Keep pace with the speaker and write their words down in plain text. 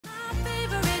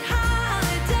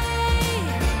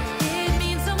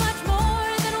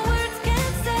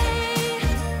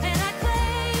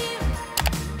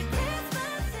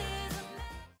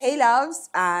loves,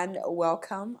 and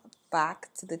welcome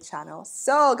back to the channel.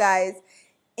 So guys,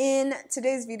 in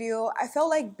today's video I felt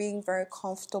like being very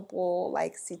comfortable,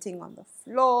 like sitting on the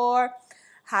floor,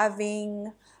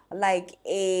 having like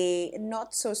a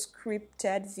not so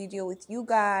scripted video with you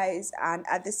guys, and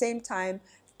at the same time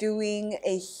doing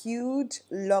a huge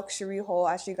luxury haul,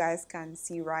 as you guys can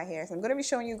see right here. So I'm going to be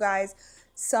showing you guys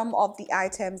some of the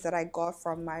items that I got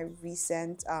from my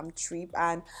recent trip,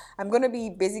 and I'm gonna be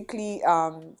basically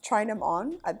trying them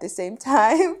on at the same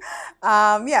time.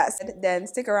 Yes, then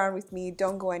stick around with me,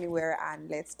 don't go anywhere, and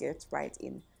let's get right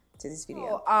into this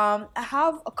video. So, I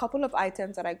have a couple of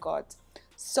items that I got.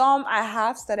 Some I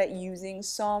have started using,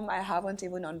 some I haven't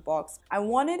even unboxed. I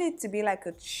wanted it to be like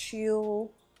a chill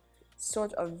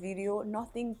sort of video,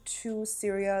 nothing too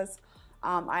serious.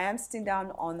 I am sitting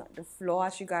down on the floor,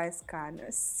 as you guys can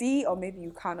see, or maybe you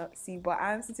cannot see, but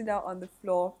I'm sitting down on the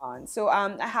floor. So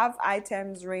I have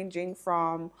items ranging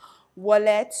from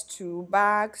wallets to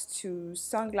bags to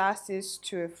sunglasses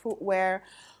to footwear,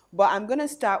 but I'm gonna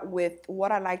start with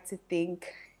what I like to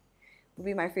think will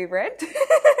be my favorite.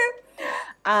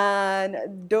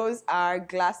 And those are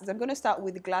glasses. I'm gonna start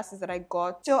with the glasses that I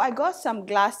got. So I got some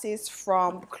glasses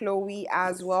from Chloe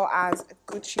as well as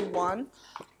Gucci one.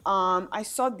 I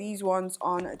saw these ones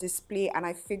on display and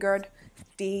I figured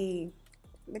they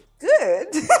look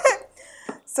good.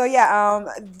 So yeah,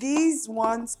 these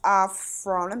ones are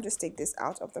from, let me just take this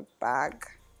out of the bag.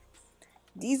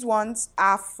 These ones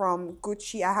are from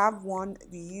Gucci. I have one of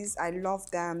these. I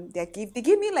love them. They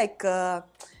give me like a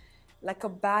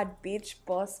bad bitch,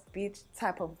 boss bitch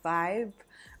type of vibe,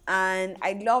 and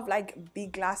I love like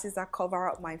big glasses that cover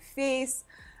up my face.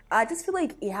 I just feel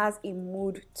like it has a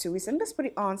mood to it. So I'm just put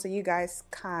it on so you guys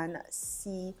can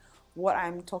see what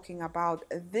I'm talking about.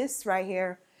 This right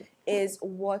here is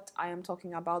what I am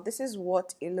talking about. This is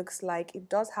what it looks like. It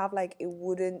does have like a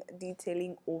wooden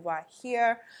detailing over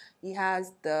here. It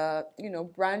has the, you know,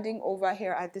 branding over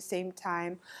here at the same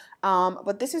time.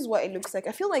 But this is what it looks like.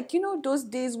 I feel like, you know, those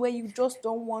days where you just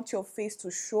don't want your face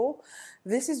to show,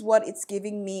 this is what it's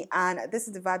giving me, and this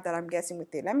is the vibe that I'm getting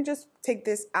with it. Let me just take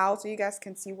this out so you guys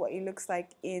can see what it looks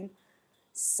like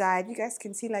inside. You guys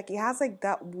can see like it has like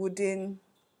that wooden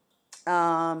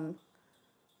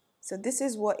so this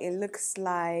is what it looks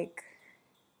like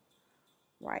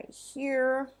right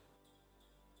here,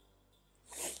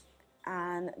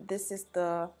 and this is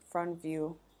the front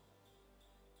view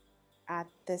at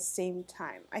the same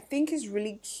time. I think it's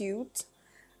really cute.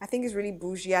 I think it's really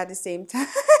bougie at the same time.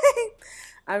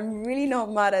 I'm really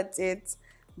not mad at it,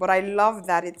 but I love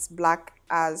that it's black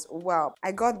as well.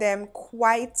 I got them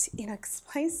quite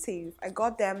inexpensive. I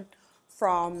got them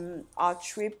from our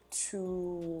trip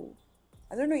to,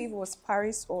 I don't know if it was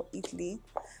Paris or Italy.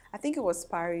 I think it was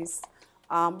Paris.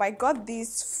 But I got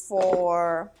these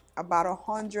for about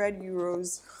 100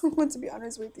 euros. To be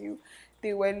honest with you,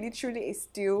 they were literally a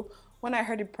steal. When I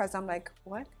heard the price, I'm like,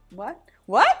 what?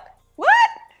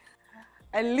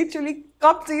 I literally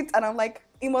copped it, and I'm like,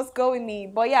 it must go with me.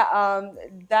 But yeah,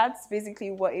 that's basically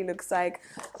what it looks like.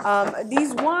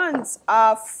 These ones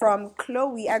are from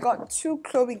Chloe. I got two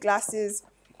Chloe glasses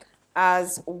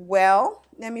as well.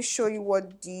 Let me show you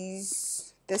what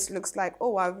this looks like.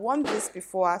 Oh, I've worn this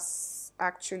before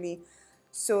actually.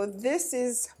 So this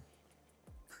is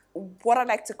what I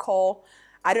like to call,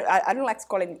 I don't like to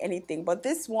call it anything, but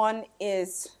this one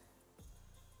is,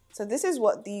 so this is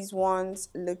what these ones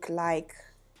look like.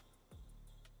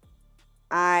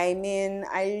 I mean,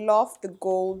 I love the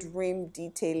gold rim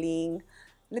detailing.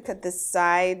 Look at the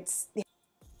sides.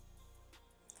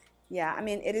 Yeah, I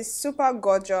mean, it is super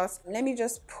gorgeous. Let me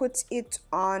just put it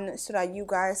on so that you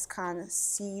guys can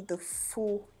see the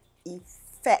full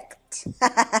effect.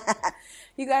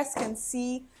 You guys can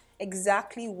see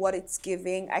exactly what it's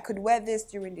giving. I could wear this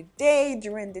during the day,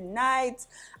 during the night.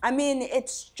 I mean,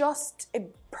 it's just a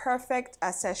perfect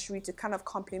accessory to kind of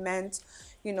complement,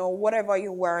 you know, whatever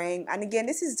you're wearing. And again,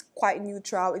 this is quite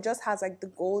neutral. It just has like the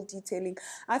gold detailing,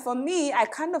 and for me, I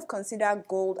kind of consider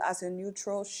gold as a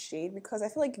neutral shade because I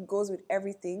feel like it goes with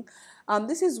everything.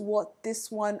 This is what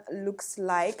this one looks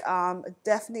like.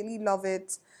 Definitely love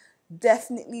it,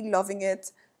 definitely loving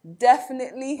it,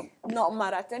 definitely not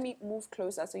mad at. Let me move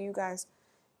closer so you guys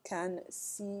can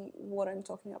see what I'm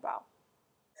talking about.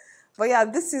 But yeah,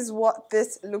 this is what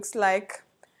this looks like.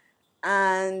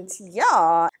 And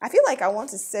yeah, I feel like I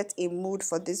want to set a mood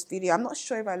for this video. I'm not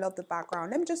sure if I love the background.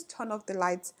 Let me just turn off the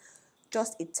lights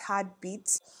just a tad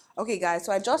bit. Okay guys,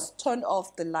 so I just turned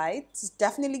off the lights. It's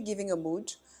definitely giving a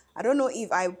mood. I don't know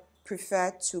if I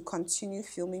prefer to continue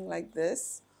filming like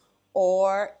this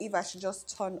or if I should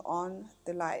just turn on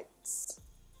the lights.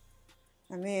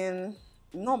 I mean,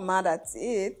 I'm not mad at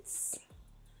it,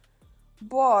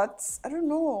 but I don't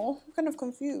know, I'm kind of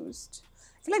confused.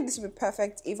 I feel like this would be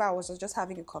perfect if I was just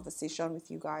having a conversation with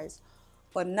you guys.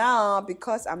 But now,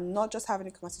 because I'm not just having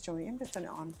a conversation with you, I'm just turn it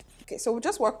on. Okay, so we'll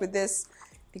just work with this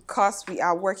because we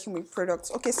are working with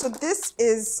products. Okay, so this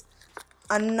is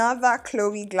another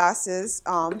Chloe glasses.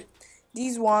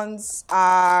 These ones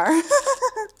are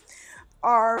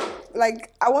are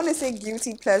like, I want to say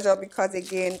guilty pleasure because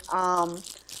again,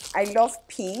 I love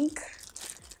pink,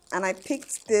 and I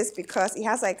picked this because it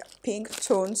has like pink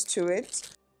tones to it.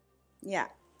 Yeah,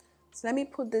 so let me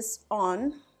put this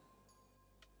on.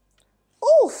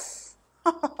 Oof.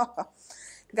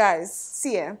 Guys,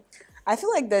 see, I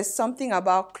feel like there's something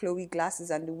about Chloe glasses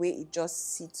and the way it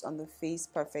just sits on the face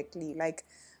perfectly. Like,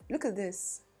 look at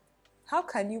this. How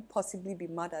can you possibly be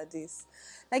mad at this?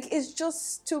 Like, it's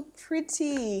just too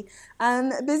pretty.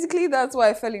 And basically that's why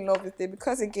I fell in love with it,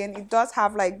 because again, it does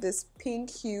have like this pink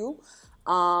hue.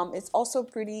 It's also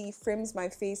pretty, it frames my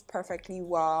face perfectly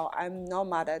well. I'm not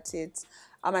mad at it.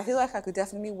 I feel like I could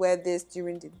definitely wear this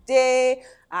during the day,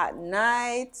 at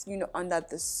night, you know, under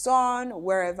the sun,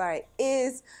 wherever it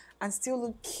is, and still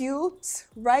look cute,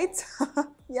 right?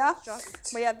 Yeah.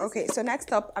 But yeah, okay, so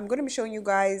next up, I'm going to be showing you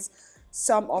guys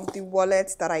some of the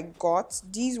wallets that I got.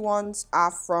 These ones are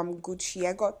from Gucci.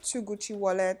 I got 2 Gucci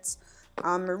wallets,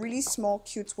 a really small,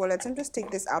 cute wallet. Let me just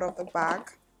take this out of the bag.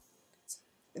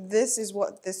 This is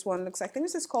what this one looks like. I think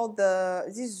this is called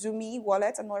is this Zumi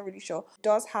wallet? I'm not really sure. It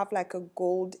does have like a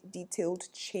gold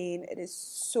detailed chain. It is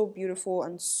so beautiful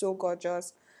and so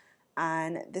gorgeous,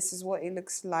 and this is what it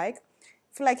looks like.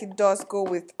 I feel like it does go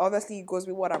with, obviously it goes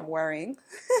with what I'm wearing.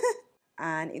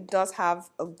 And it does have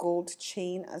a gold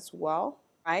chain as well,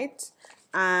 right?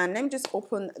 And let me just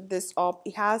open this up.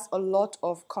 It has a lot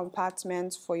of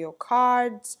compartments for your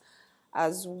cards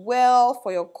as well,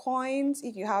 for your coins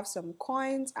if you have some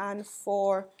coins, and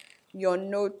for your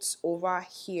notes over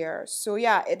here. So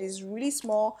yeah, it is really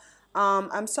small.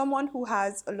 I'm someone who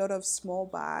has a lot of small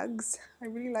bags. I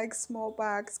really like small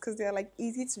bags because they're like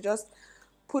easy to just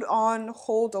put on,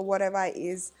 hold, or whatever it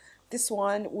is. This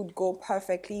one would go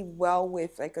perfectly well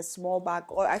with like a small bag,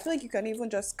 or I feel like you can even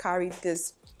just carry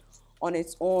this on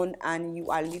its own and you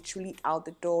are literally out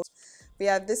the door. But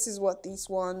yeah, this is what this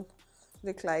one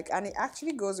look like, and it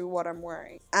actually goes with what I'm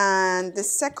wearing. And the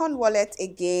second wallet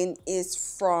again is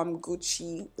from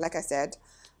Gucci, like I said.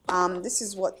 This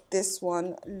is what this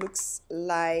one looks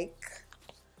like.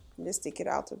 Just take it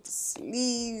out of the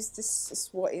sleeves. This is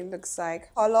what it looks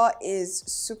like. Color is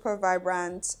super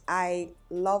vibrant. I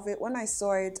love it. When I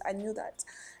saw it, I knew that,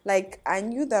 like, I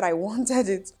knew that I wanted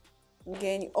it.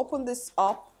 Again, you open this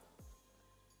up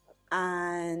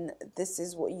and this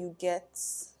is what you get,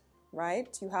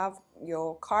 right? You have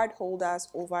your card holders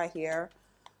over here.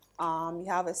 You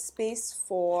have a space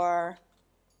for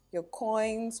your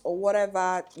coins or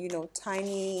whatever, you know,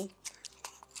 tiny,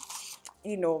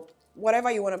 you know,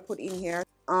 whatever you want to put in here.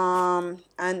 And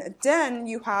then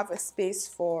you have a space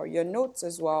for your notes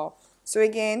as well. So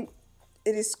again,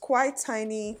 it is quite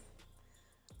tiny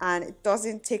and it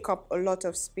doesn't take up a lot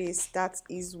of space. That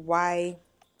is why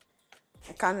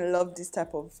I kind of love this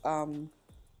type of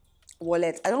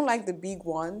wallet. I don't like the big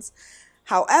ones.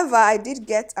 However, I did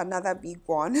get another big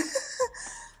one.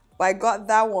 But I got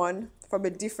that one from a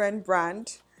different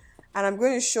brand, and I'm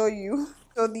going to show you.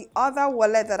 So the other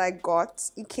wallet that I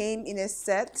got, it came in a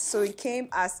set. So it came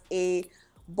as a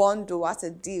bundle, as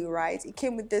a deal, right? It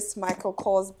came with this Michael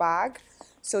Kors bag.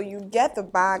 So you get the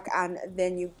bag and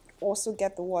then you also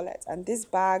get the wallet. And this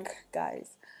bag, guys,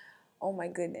 oh my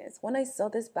goodness. When I saw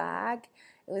this bag,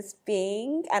 it was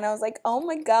pink and I was like, oh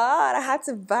my God, I had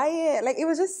to buy it. Like, it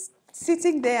was just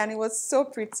sitting there and it was so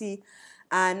pretty.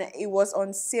 And it was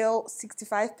on sale,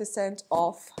 65%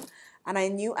 off. And I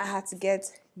knew I had to get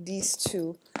these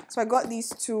two. So I got these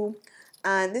two,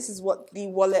 and this is what the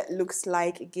wallet looks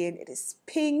like. Again, it is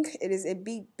pink. It is a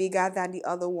bit bigger than the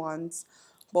other ones,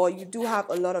 but you do have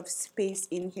a lot of space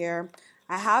in here.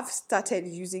 I have started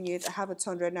using it. I have a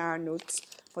 200 naira note,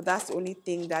 but that's the only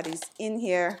thing that is in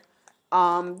here.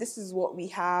 This is what we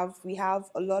have. We have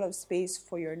a lot of space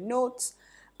for your notes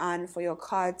and for your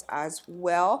cards as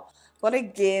well. But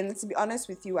again, to be honest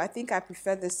with you, I think I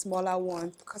prefer the smaller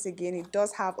one because again, it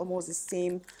does have almost the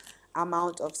same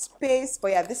amount of space. But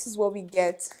yeah, this is what we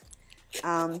get.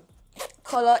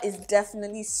 Color is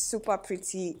definitely super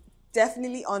pretty,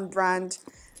 definitely on brand.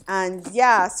 And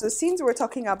yeah, so since we're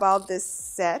talking about this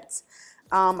set,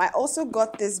 I also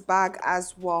got this bag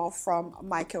as well from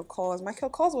Michael Kors.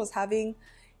 Michael Kors was having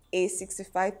a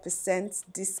 65%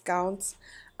 discount.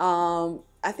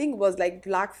 I think it was like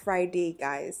Black Friday,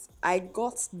 guys. I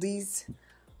got these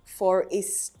for a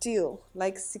steal,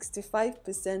 like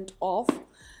 65% off.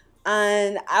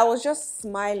 And I was just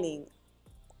smiling.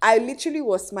 I literally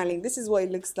was smiling. This is what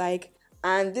it looks like.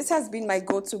 And this has been my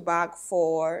go-to bag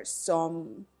for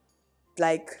some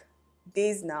like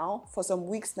days now, for some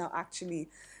weeks now actually.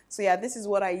 So yeah, this is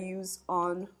what I use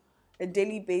on a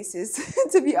daily basis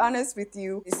to be honest with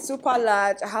you. It's super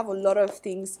large. I have a lot of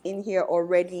things in here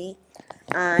already,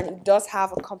 and it does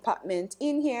have a compartment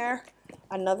in here,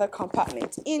 another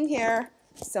compartment in here,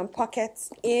 some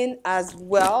pockets in as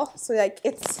well. So like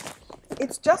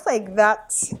it's just like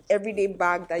that everyday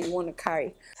bag that you want to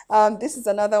carry. This is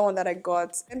another one that I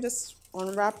got. And just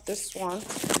unwrap this one.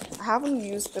 I haven't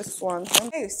used this one.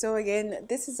 Okay, so again,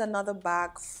 this is another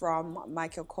bag from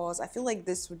Michael Kors. I feel like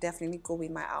this would definitely go with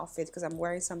my outfit because I'm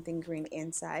wearing something green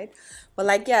inside. But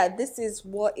like, yeah, this is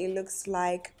what it looks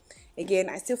like. Again,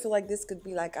 I still feel like this could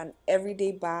be like an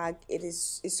everyday bag.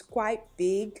 It's quite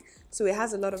big, so it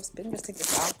has a lot of space. Let's take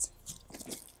this out.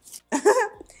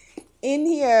 In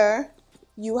here,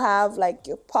 you have like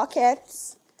your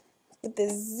pockets with the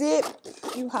zip.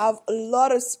 You have a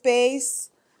lot of space,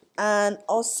 and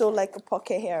also like a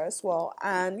pocket here as well.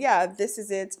 And yeah, this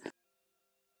is it.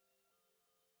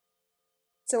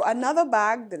 So another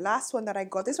bag, the last one that I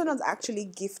got, this one was actually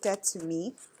gifted to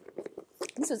me.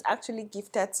 This was actually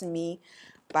gifted to me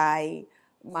by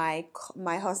my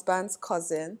husband's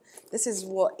cousin. This is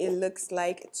what it looks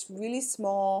like. It's really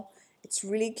small, it's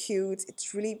really cute,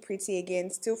 it's really pretty. Again,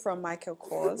 still from Michael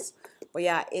Kors. But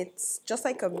yeah, it's just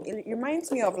like it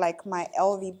reminds me of like my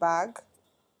LV bag.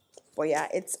 But yeah,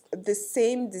 it's the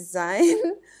same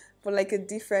design but like a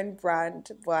different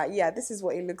brand. But yeah, this is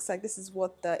what it looks like. This is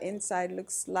what the inside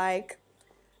looks like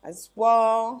as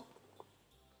well.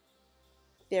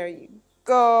 There you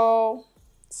go.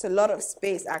 It's a lot of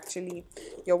space actually.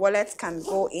 Your wallet can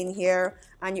go in here,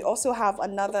 and you also have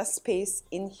another space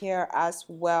in here as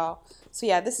well. So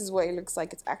yeah, this is what it looks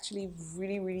like. It's actually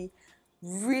really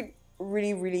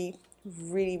pretty.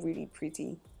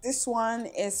 This one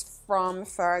is from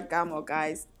Ferragamo,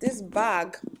 guys. This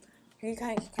bag,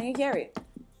 can you hear it?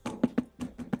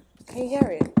 Can you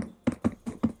hear it?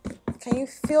 Can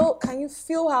you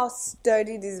feel how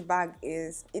sturdy this bag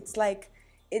is? It's like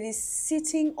it is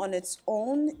sitting on its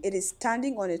own. It is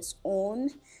standing on its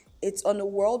own. It's on a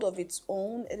world of its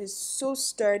own. It is so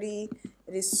sturdy.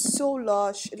 It is so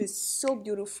lush. It is so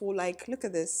beautiful. Like, look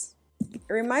at this.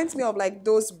 It reminds me of like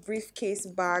those briefcase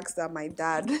bags that my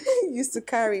dad used to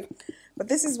carry. But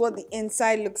this is what the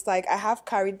inside looks like. I have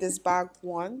carried this bag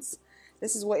once.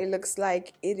 This is what it looks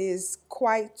like. It is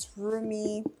quite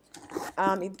roomy.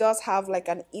 It does have like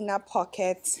an inner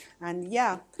pocket, and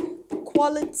yeah, the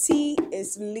quality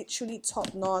is literally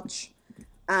top notch,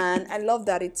 and I love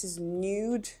that it is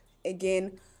nude.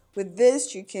 Again, with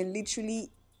this you can literally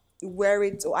wear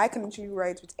it, or I can literally wear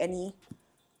it with anything.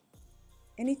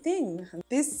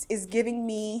 This is giving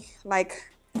me like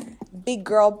big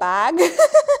girl bag.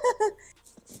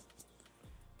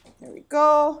 There we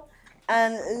go.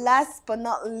 And last but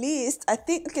not least, I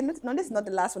think, okay, no, this is not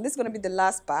the last one. This is going to be the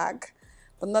last bag,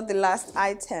 but not the last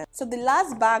item. So the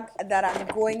last bag that I'm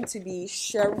going to be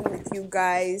sharing with you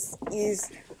guys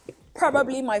is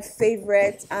probably my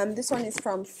favorite. And this one is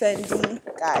from Fendi,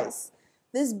 guys.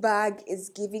 This bag is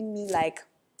giving me like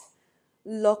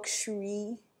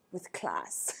luxury with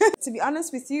class. To be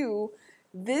honest with you,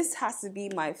 this has to be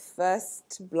my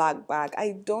first black bag.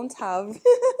 I don't have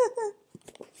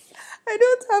I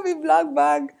don't have a black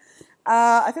bag.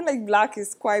 I feel like black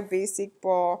is quite basic,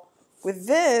 but with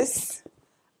this,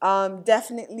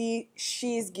 definitely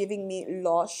she's giving me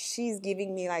lush. She's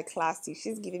giving me like classy.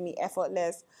 She's giving me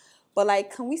effortless. But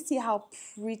like, can we see how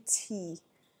pretty?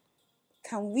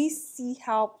 Can we see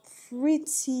how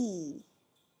pretty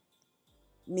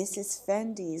Mrs.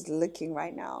 Fendi is looking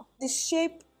right now? The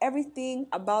shape, everything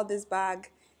about this bag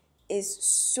is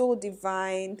so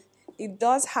divine. It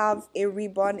does have a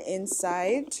ribbon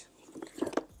inside.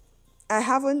 I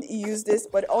haven't used this,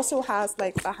 but it also has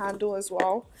like a handle as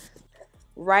well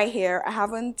right here. I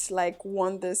haven't like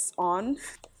worn this on,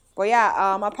 but yeah,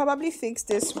 I'll probably fix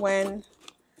this when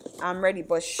I'm ready.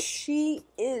 But she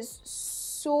is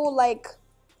so like,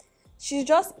 she's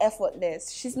just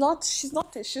effortless. She's not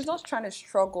trying to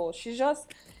struggle. She's just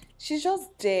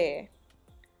there.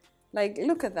 Like,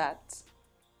 look at that.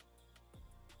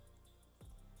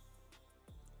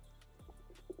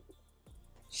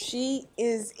 She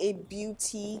is a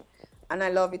beauty, and I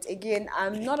love it. Again,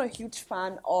 I'm not a huge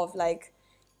fan of like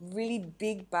really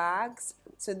big bags,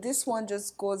 so this one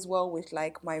just goes well with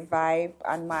like my vibe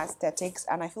and my aesthetics,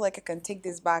 and I feel like I can take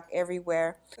this bag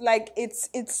everywhere. Like, it's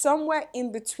somewhere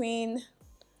in between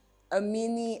a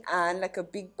mini and like a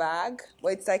big bag, but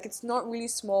it's like it's not really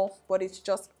small, but it's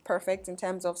just perfect in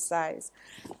terms of size.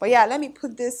 But yeah, let me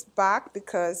put this back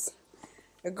because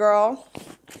the girl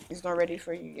is not ready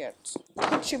for you yet.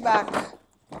 Put you back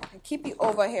and keep you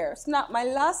over here. So now my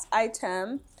last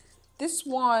item, this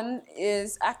one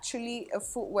is actually a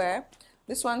footwear.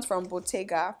 This one's from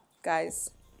Bottega,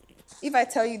 guys. If I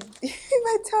tell you give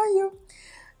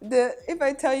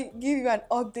you an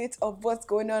update of what's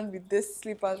going on with this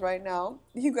slippers right now,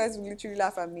 you guys will literally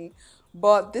laugh at me.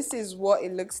 But this is what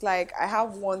it looks like. I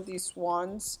have worn these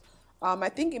ones. I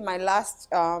think in my last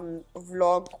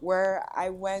vlog where I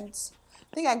went,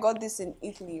 I think I got this in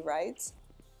Italy, right?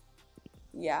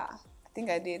 Yeah, I think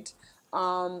I did.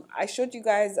 I showed you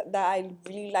guys that I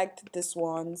really liked these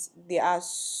ones. They are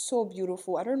so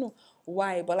beautiful. I don't know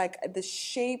why, but like the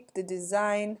shape, the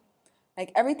design,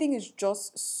 like everything is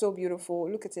just so beautiful.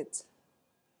 Look at it.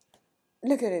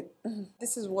 Look at it.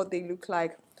 This is what they look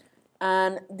like.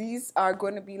 And these are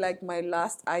going to be like my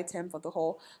last item for the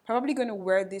haul. Probably going to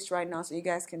wear this right now so you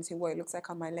guys can see what it looks like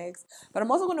on my legs. But I'm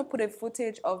also going to put a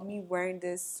footage of me wearing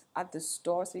this at the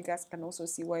store so you guys can also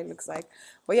see what it looks like.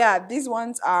 But yeah, these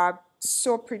ones are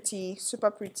so pretty, super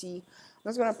pretty. I'm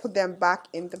just going to put them back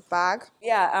in the bag.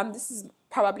 Yeah, this is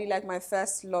probably like my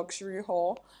first luxury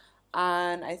haul.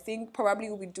 And I think probably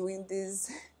we'll be doing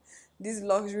these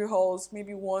luxury hauls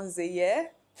maybe once a year,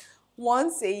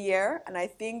 and I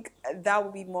think that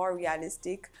would be more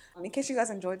realistic. In case you guys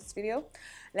enjoyed this video,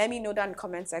 let me know down in the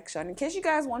comment section. In case you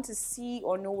guys want to see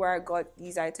or know where I got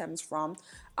these items from,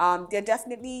 they're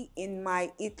definitely in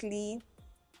my Italy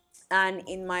and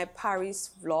in my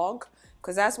Paris vlog,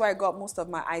 because that's where I got most of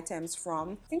my items from.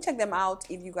 You can check them out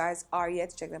if you guys are yet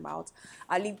to check them out.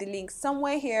 I'll leave the link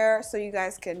somewhere here so you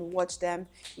guys can watch them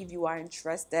if you are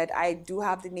interested. I do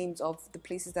have the names of the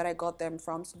places that I got them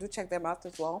from, so do check them out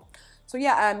as well. So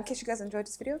yeah, in case you guys enjoyed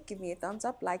this video, give me a thumbs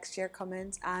up, like, share,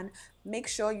 comment, and make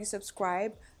sure you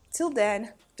subscribe. Till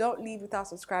then, don't leave without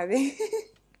subscribing.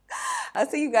 I'll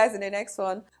see you guys in the next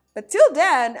one. But till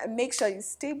then, make sure you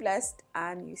stay blessed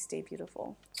and you stay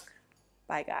beautiful.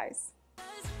 Bye, guys.